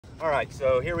All right,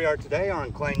 so here we are today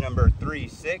on claim number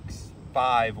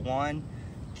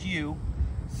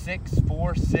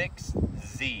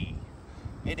 3651Q646Z.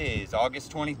 It is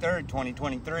August 23rd,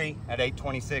 2023 at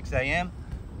 8:26 a.m.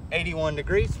 81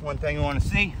 degrees. One thing we want to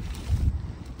see,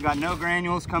 we got no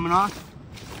granules coming off.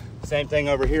 Same thing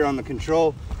over here on the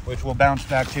control, which we'll bounce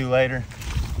back to later.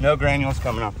 No granules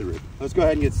coming off the roof. Let's go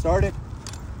ahead and get started.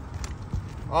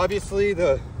 Obviously,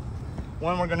 the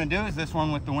one we're going to do is this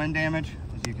one with the wind damage,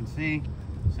 as you can see.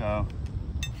 So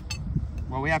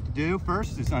what we have to do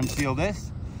first is unseal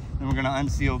this. Then we're going to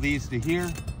unseal these to here.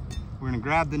 We're going to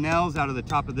grab the nails out of the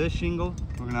top of this shingle.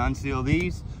 We're going to unseal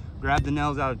these, grab the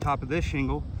nails out of the top of this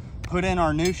shingle, put in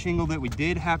our new shingle that we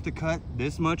did have to cut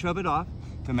this much of it off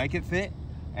to make it fit,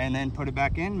 and then put it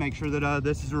back in. Make sure that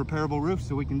this is a repairable roof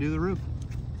so we can do the roof.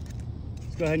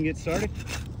 Let's go ahead and get started.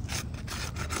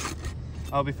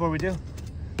 Oh, before we do,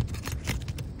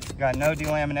 got no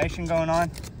delamination going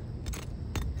on.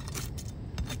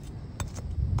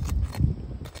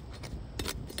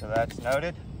 So that's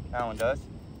noted. That one does.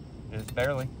 Just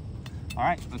barely. All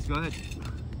right, let's go ahead.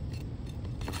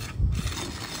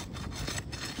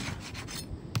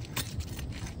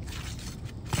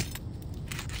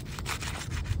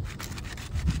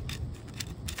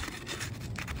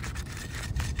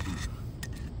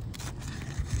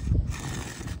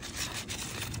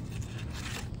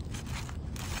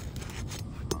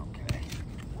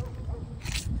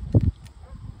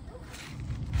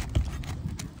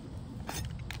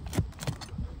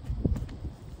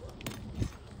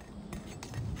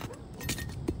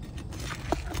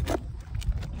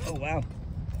 Oh wow,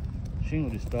 shingle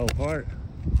just fell apart.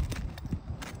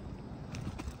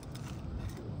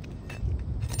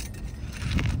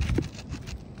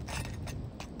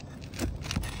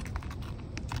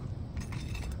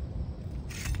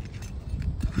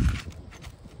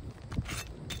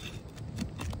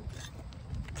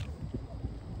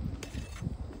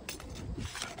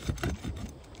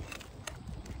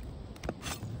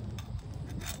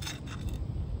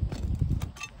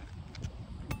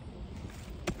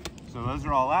 So those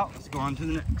are all out. Let's go on to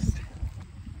the next.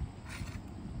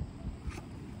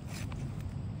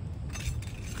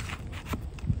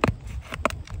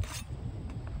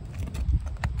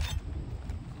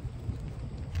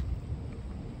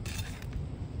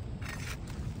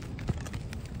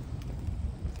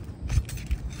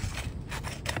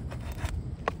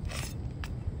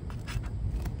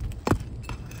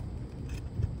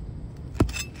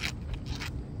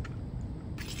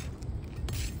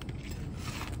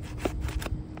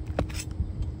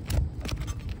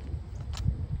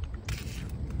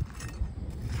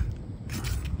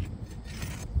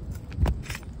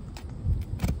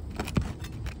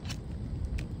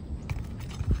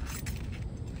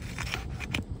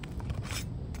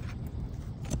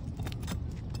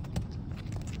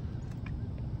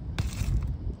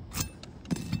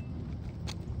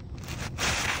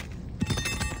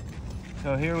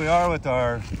 So here we are with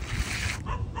our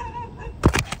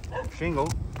shingle.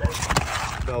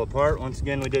 Fell apart. Once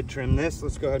again, we did trim this.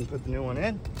 Let's go ahead and put the new one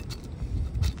in.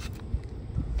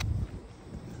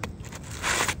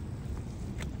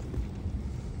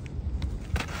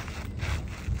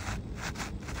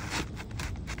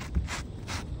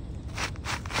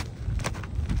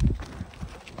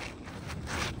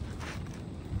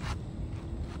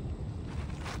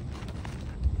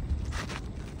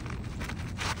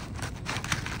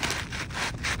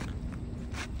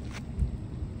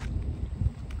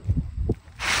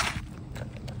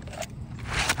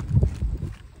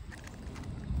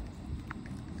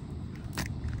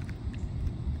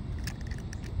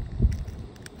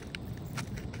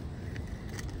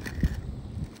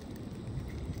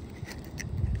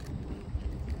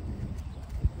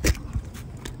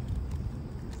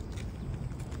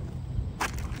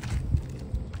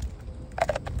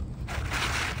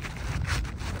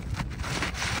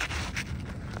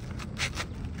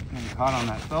 Caught on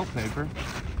that felt paper.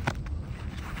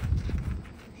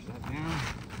 Push that down.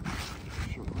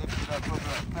 Sure, lift it up over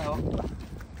that felt.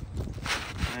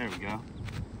 There we go.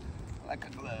 Like a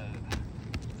glove.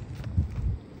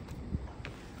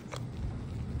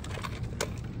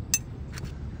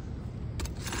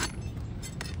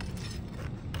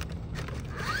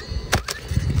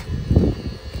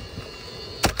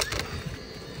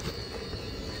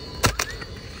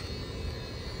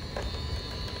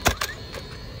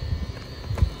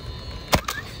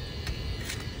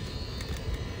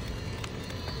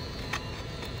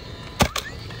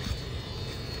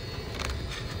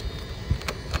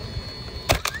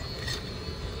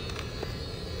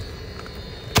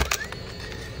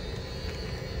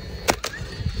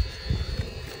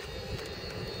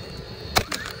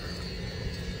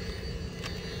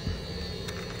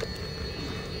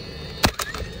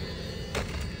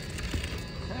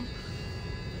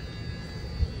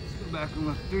 back and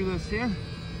look through this here.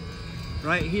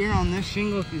 Right here on this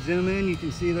shingle, if you zoom in, you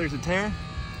can see there's a tear.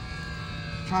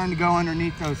 Trying to go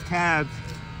underneath those tabs,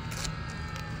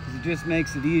 it just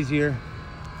makes it easier.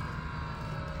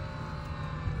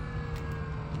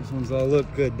 These ones all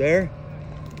look good there.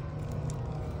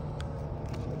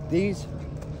 Like these.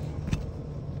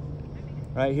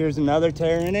 Right here's another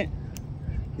tear in it.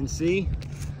 You can see.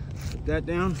 Put that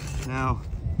down. Now,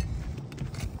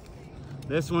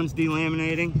 this one's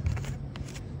delaminating.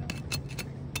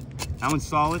 That one's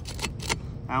solid.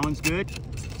 That one's good.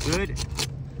 Good.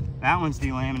 That one's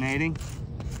delaminating.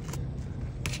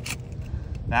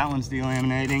 That one's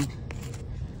delaminating.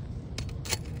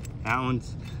 That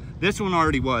one's, this one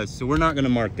already was, so we're not gonna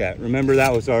mark that. Remember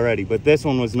that was already, but this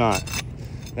one was not.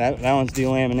 That one's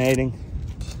delaminating.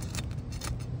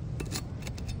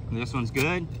 This one's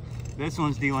good. This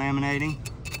one's delaminating.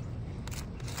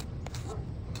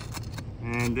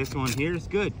 And this one here is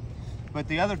good. But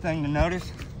the other thing to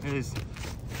notice is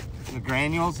the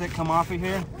granules that come off of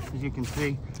here. As you can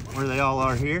see where they all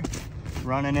are here,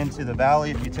 running into the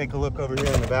valley. If you take a look over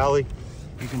here in the valley,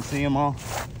 you can see them all.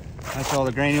 That's all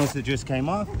the granules that just came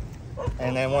off.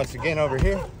 And then once again over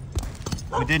here,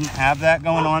 we didn't have that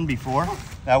going on before.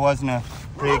 That wasn't a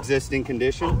pre-existing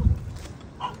condition.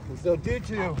 And so due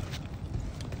to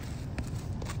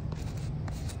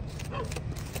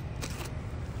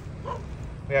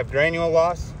we have granule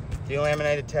loss,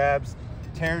 delaminated tabs,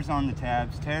 tears on the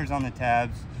tabs,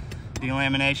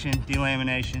 delamination,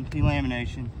 delamination,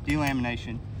 delamination,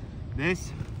 delamination.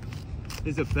 This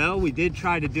is a fail. We did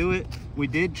try to do it. We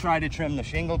did try to trim the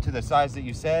shingle to the size that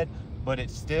you said, but it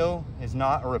still is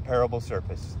not a repairable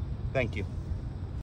surface. Thank you.